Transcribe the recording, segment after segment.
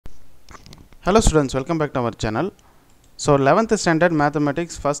Hello students, welcome back to our channel. So 11th standard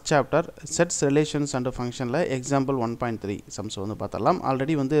mathematics first chapter sets relations and function la example 1.3 sums வந்து பார்த்தலாம்.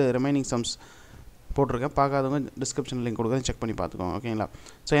 Already வந்து remaining sums போட்டுருக்கேன், பார்க்காதவங்க description link கொடுக்குறேன், check பண்ணி பார்த்துக்கோங்க. ஓகேங்களா?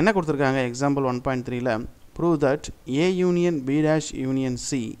 ஸோ என்ன கொடுத்துருக்காங்க example 1.3ல prove that A union B dash union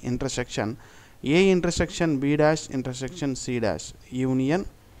C intersection A intersection B dash intersection C dash union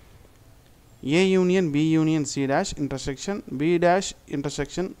A union B union C dash intersection B dash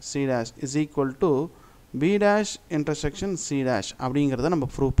intersection C dash is equal to B dash intersection C dash அப்படிங்கிறத நம்ம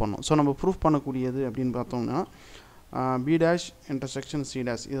prove பண்ணோம். So நம்ம prove பண்ணக்கூடியது அப்படின்னு பார்த்தோம்னா B dash intersection C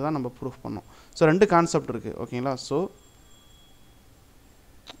dash இதுதான் நம்ம prove பண்ணோம். ஸோ ரெண்டு கான்செப்ட் இருக்குது. ஓகேங்களா? ஸோ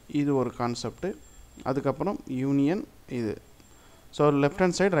இது ஒரு கான்செப்ட், அதுக்கப்புறம் யூனியன் இது. So left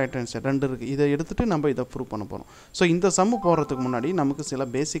hand side right hand side ரெண்டு இருக்குது. இதை எடுத்துகிட்டு நம்ம இதை ப்ரூவ் பண்ண போகிறோம். ஸோ இந்த சம்மு போடுறதுக்கு முன்னாடி நமக்கு சில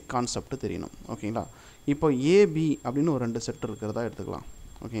பேசிக் கான்செப்ட் தெரியணும். ஓகேங்களா? இப்போ ஏபி அப்படின்னு ஒரு ரெண்டு செட் இருக்கிறதா எடுத்துக்கலாம்.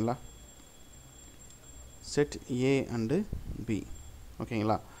 ஓகேங்களா? Set A and B.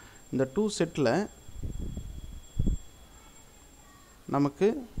 ஓகேங்களா? இந்த டூ செட்டில் நமக்கு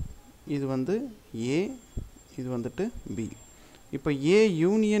இது வந்து ஏ, இது வந்துட்டு பி. இப்போ ஏ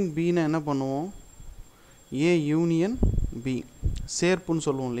யூனியன் பின்னு என்ன பண்ணுவோம்? ஏ யூனியன் பி சேர்ப்புன்னு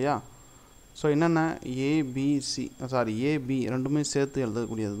சொல்லுவோம் இல்லையா? ஸோ என்னென்ன ஏபிசி சாரி ஏபி ரெண்டுமே சேர்த்து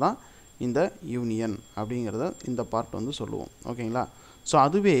எழுதக்கூடியது தான் இந்த யூனியன் அப்படிங்கிறத இந்த பார்ட் வந்து சொல்லுவோம். ஓகேங்களா? ஸோ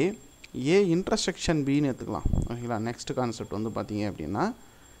அதுவே ஏ இன்டர்செக்ஷன் பின்னு எடுத்துக்கலாம். ஓகேங்களா? நெக்ஸ்ட் கான்செப்ட் வந்து பார்த்தீங்க அப்படின்னா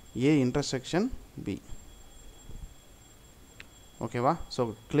ஏ இன்டர்செக்ஷன் பி. ஓகேவா? ஸோ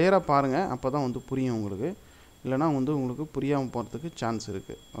கிளியராக பாருங்கள், அப்போ தான் வந்து புரியும் உங்களுக்கு. இல்லைனா வந்து உங்களுக்கு புரியாமல் போகிறதுக்கு சான்ஸ்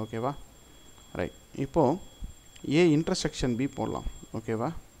இருக்குது. ஓகேவா? ரைட். இப்போது ஏ இன்டர்செக்ஷன் பி போடலாம். ஓகேவா?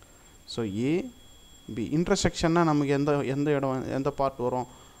 ஸோ ஏ பி இன்டர்செக்ஷன்னா நமக்கு எந்த இடம் எந்த பார்ட் வரும்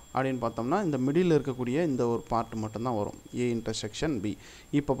அப்படின்னு பார்த்தோம்னா இந்த மிடில் இருக்கக்கூடிய இந்த ஒரு பார்ட் மட்டும்தான் வரும், ஏ இன்டர்செக்ஷன் பி.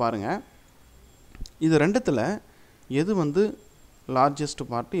 இப்போ பாருங்கள், இது ரெண்டுத்தில் எது வந்து லார்ஜஸ்ட்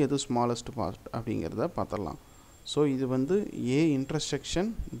பார்ட், எது ஸ்மாலஸ்ட் பார்ட் அப்படிங்கிறத பார்த்துடலாம். ஸோ இது வந்து ஏ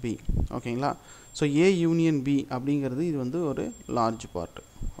இன்டர்செக்ஷன் பி. ஓகேங்களா? ஸோ ஏ யூனியன் பி அப்படிங்கிறது இது வந்து ஒரு லார்ஜ் பார்ட்.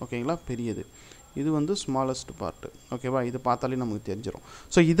 ஓகேங்களா? பெரியது. இது வந்து ஸ்மாலஸ்ட் பார்ட்டு. ஓகேவா? இது பார்த்தாலே நமக்கு தெரிஞ்சிடும்.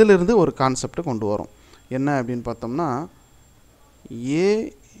 ஸோ இதிலிருந்து ஒரு கான்செப்டை கொண்டு வரும். என்ன அப்படின்னு பார்த்தோம்னா A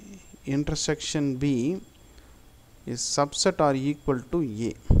intersection B is subset R equal to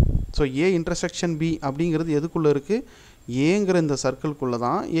A. So A intersection B அப்படிங்கிறது எதுக்குள்ளே இருக்குது? ஏங்கிற இந்த சர்க்கிள்குள்ளே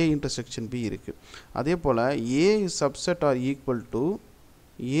தான் ஏ இன்டர்செக்ஷன் பி இருக்குது. அதே போல் ஏ is subset R equal to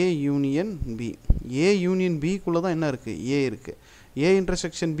A union B. A union பிக்குள்ளே தான் என்ன இருக்குது? ஏ இருக்குது. ஏ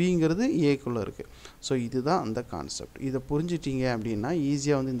இன்டர்செக்ஷன் பிங்கிறது ஏக்குள்ளே இருக்குது. ஸோ இதுதான் அந்த கான்செப்ட். இதை புரிஞ்சிட்டிங்க அப்படின்னா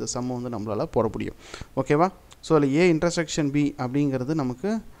ஈஸியாக வந்து இந்த சம்மை வந்து நம்மளால் போட முடியும். ஓகேவா? ஸோ அதில் ஏ இன்டர்செக்ஷன் பி அப்படிங்கிறது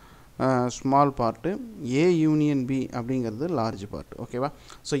நமக்கு small part, A union B அப்படிங்கிறது லார்ஜ் பார்ட். ஓகேவா?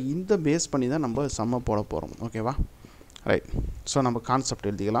 ஸோ இந்த பேஸ் பண்ணி தான் நம்ம சம்மை போட போகிறோம். ஓகேவா? ரைட். ஸோ நம்ம கான்செப்ட்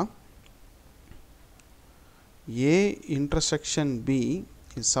எழுதிக்கலாம். A intersection B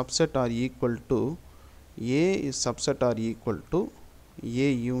is subset or equal to A is subset or equal to A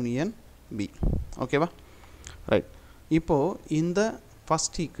union B. ஓகேவா? ரைட். இப்போது இந்த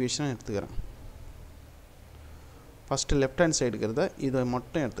ஃபஸ்ட் ஈக்குவேஷனை எடுத்துக்கிறேன். ஃபஸ்ட்டு லெஃப்ட் ஹேண்ட் சைடு இருக்கிறத இதை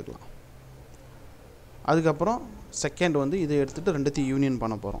மட்டும் எடுத்துக்கலாம். அதுக்கப்புறம் செகண்ட் வந்து இதை எடுத்துகிட்டு ரெண்டுத்தையும் யூனியன்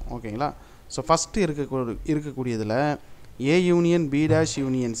பண்ண போகிறோம். ஓகேங்களா? So first இருக்கக்கூடியதில் A union B dash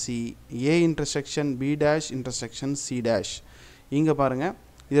union C, A intersection B dash intersection C dash. இங்கே பாருங்கள்,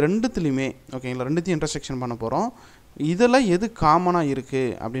 இது ரெண்டுத்துலேயுமே ஓகேங்களா ரெண்டுத்தையும் இன்டர்செக்ஷன் பண்ண போகிறோம். இதில் எது காமனாக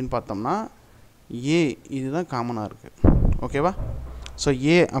இருக்குது அப்படின்னு பார்த்தோம்னா ஏ இதுதான் காமனாக இருக்குது. ஓகேவா? ஸோ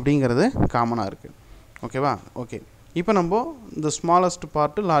ஏ அப்படிங்கிறது காமனாக இருக்குது. ஓகேவா? ஓகே. இப்போ நம்ம இந்த ஸ்மாலஸ்ட்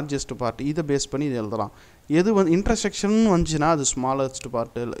பார்ட்டு லார்ஜஸ்ட் பார்ட்டு இதை பேஸ் பண்ணி இது எழுதலாம். எது வந்து இன்டர்செக்ஷன் வந்துச்சுன்னா அது ஸ்மாலஸ்ட்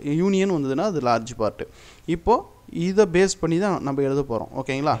பார்ட்டு, யூனியன் வந்ததுன்னா அது லார்ஜ் பார்ட்டு. இப்போது இதை பேஸ் பண்ணி தான் நம்ம எழுத போகிறோம்.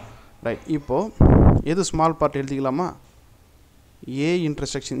 ஓகேங்களா? ரைட். இப்போது எது ஸ்மால் பார்ட் எழுதிக்கலாமா? ஏ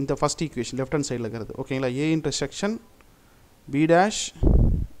இன்டர்செக்ஷன் இந்த ஃபஸ்ட் ஈக்குவேஷன் லெஃப்ட் ஹேண்ட் சைடில் இருக்கிறது. ஓகேங்களா? A intersection B dash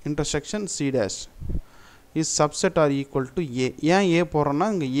intersection C dash is subset R equal to ஏ. ஏன் ஏ போடுறோன்னா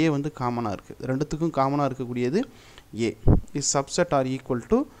இங்கே ஏ வந்து காமனாக இருக்குது, ரெண்டுத்துக்கும் காமனாக இருக்கக்கூடியது ஏ. Is subset R equal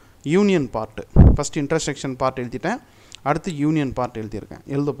to union part. First intersection part எழுதிட்டேன், அடுத்து யூனியன் பார்ட்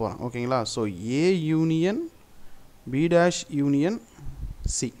எழுத போகிறேன். ஓகேங்களா? So A union B dash union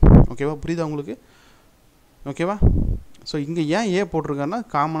C. ஓகேவா? புரியுதா உங்களுக்கு? ஓகேவா? ஸோ இங்கே ஏன் ஏ போட்டிருக்கேன்னா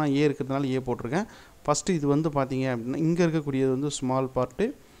காமனாக ஏ இருக்கிறதுனால ஏ போட்டிருக்கேன். ஃபஸ்ட்டு இது வந்து பார்த்தீங்க அப்படின்னா இங்கே இருக்கக்கூடியது வந்து ஸ்மால் பார்ட்டு,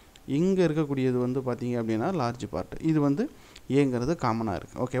 இங்கே இருக்கக்கூடியது வந்து பார்த்தீங்க அப்படின்னா லார்ஜ் பார்ட்டு. இது வந்து ஏங்கிறது காமனாக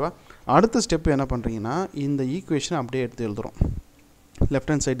இருக்குது. ஓகேவா? அடுத்த ஸ்டெப்பு என்ன பண்ணுறீங்கன்னா இந்த ஈக்குவேஷனை அப்படியே எடுத்து எழுதுகிறோம்.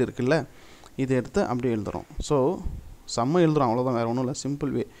 லெஃப்ட் ஹேண்ட் சைடு இருக்குல்ல, இதை எடுத்து அப்படியே எழுதுகிறோம். ஸோ சம்ம எழுதுகிறோம், அவ்வளோதான், வேறு ஒன்றும் இல்லை,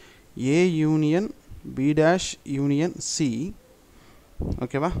 simple way. A union B dash union C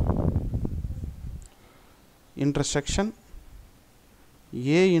ஓகேவா intersection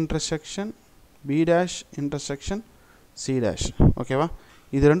A intersection B dash intersection C dash ஓகேவா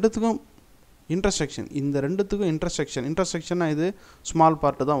இது ரெண்டுத்துக்கும் intersection இந்த ரெண்டுத்துக்கும் intersection இது small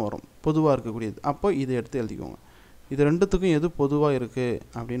part தான் வரும் பொதுவா இருக்கக்கூடியது அப்போ இதை எடுத்து எழுதிக்கோங்க இது ரெண்டுத்துக்கும் எது பொதுவா இருக்கு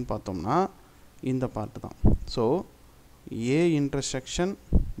அப்படினு பார்த்தோம்னா இந்த பார்ட் தான் so A intersection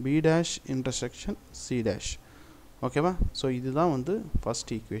B dash intersection C dash ஓகேவா சோ இதுதான் வந்து first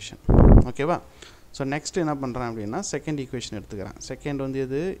equation ஓகேவா சோ next என்ன பண்றேன் அப்படினா second equation எடுத்துக்கறேன் second வந்து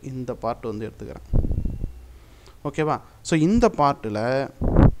எது இந்த பார்ட் வந்து எடுத்துக்கறேன் ஓகேவா சோ இந்த பார்ட்ல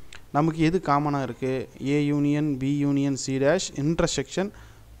நமக்கு எது காமனா இருக்கு A union B union C dash intersection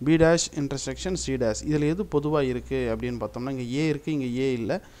B dash intersection C dash இதுல எது பொதுவா இருக்கு அப்படினு பார்த்தோம்னா இங்க A இருக்கு இங்க A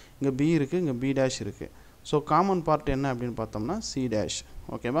இல்ல இங்க B இருக்கு இங்க B dash இருக்கு சோ காமன் பார்ட் என்ன அப்படினு பார்த்தோம்னா C dash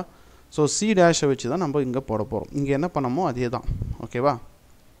ஓகேவா சோ C dash வச்சு தான் நம்ம இங்க போட போறோம் இங்க என்ன பண்ணமோ அதேதான் ஓகேவா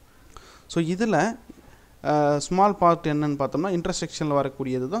சோ இதுல ஸ்மால் பார்ட் என்னன்னு பார்த்தோம்னா இன்டர்செக்ஷன்ல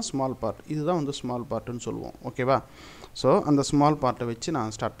வரக்கூடியது தான் ஸ்மால் பார்ட் இதுதான் வந்து ஸ்மால் பார்ட்னு சொல்லுவோம் ஓகேவா சோ அந்த ஸ்மால் பார்ட்டை வச்சு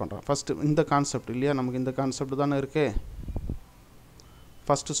நான் ஸ்டார்ட் பண்றேன் ஃபர்ஸ்ட் இந்த கான்செப்ட் இல்லையா நமக்கு இந்த கான்செப்ட் தான இருக்கு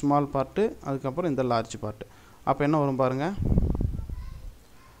ஃபர்ஸ்ட் ஸ்மால் பார்ட் அதுக்கு அப்புறம் இந்த லார்ஜ் பார்ட் அப்ப என்ன வரும் பாருங்க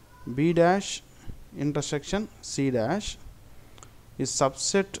B dash intersection C dash is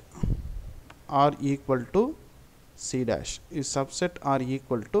subset are equal to C dash is subset are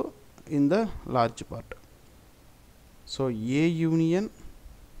equal to in the large part so A union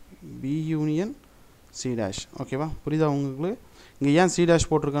B union C dash ஓகேவா புரியுதா உங்களுக்கு இங்க ஏன் C dash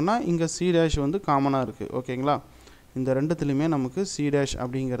போட்டுருக்கேன்னா இங்க C dash வந்து காமனா இருக்கு ஓகேங்களா இந்த ரெண்டுத்துலயுமே நமக்கு C dash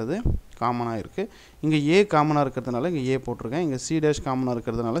அப்படிங்கிறது காமனா இருக்கு இங்க A காமனா இருக்கிறதுனால இங்க A போட்டுருக்கேன் இங்க C dash காமனா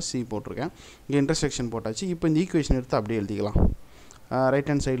இருக்கிறதுனால C போட்டுருக்கேன் இங்க இன்டர்செக்ஷன் போட்டாச்சு இப்போ இந்த ஈக்குவேஷன் எடுத்து அப்படியே எழுதிக்கலாம் ரைட்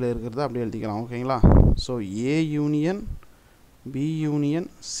ஹேண்ட் சைடுல இருக்குறத அப்படியே எழுதிக்கலாம் ஓகேங்களா so A union B union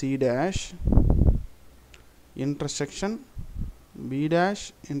C dash intersection B dash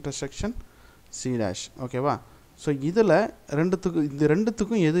intersection C dash ஓகேவா சோ இதுல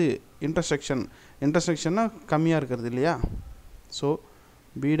ரெண்டுத்துக்கும் எது இன்டர்செக்ஷன்னா கம்மியா இருக்குது இல்லையா so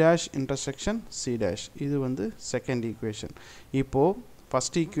B dash intersection C dash இது வந்து செகண்ட் ஈக்குவேஷன் இப்போ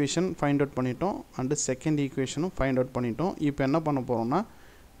ஃபர்ஸ்ட் ஈக்குவேஷன் ஃபைண்ட் அவுட் பண்ணிட்டோம் and செகண்ட் ஈக்குவேஷனும் ஃபைண்ட் அவுட் பண்ணிட்டோம் இப்போ என்ன பண்ண போறோம்னா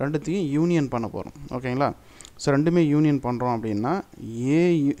ரெண்டுத்தையும் யூனியன் பண்ண போறோம் ஓகேங்களா சோ ரெண்டுமே யூனியன் பண்றோம் அப்படினா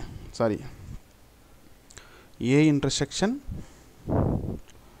A intersection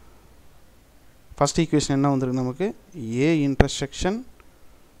first equation என்ன வந்திருக்கு நமக்கு A intersection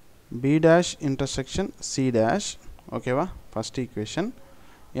B dash intersection C dash ஓகேவா first equation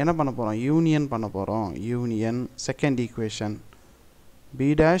என்ன பண்ண போறோம் யூனியன் பண்ண போறோம் union second equation B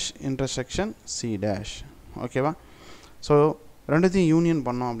dash intersection C dash ஓகேவா சோ ரெண்டுத்தையும் யூனியன்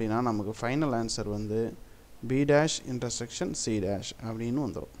பண்ணோம் அப்படினா நமக்கு ஃபைனல் ஆன்சர் வந்து B dash intersection C dash அப்படினு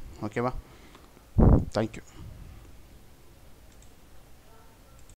வந்துரும் ஓகேவா thank you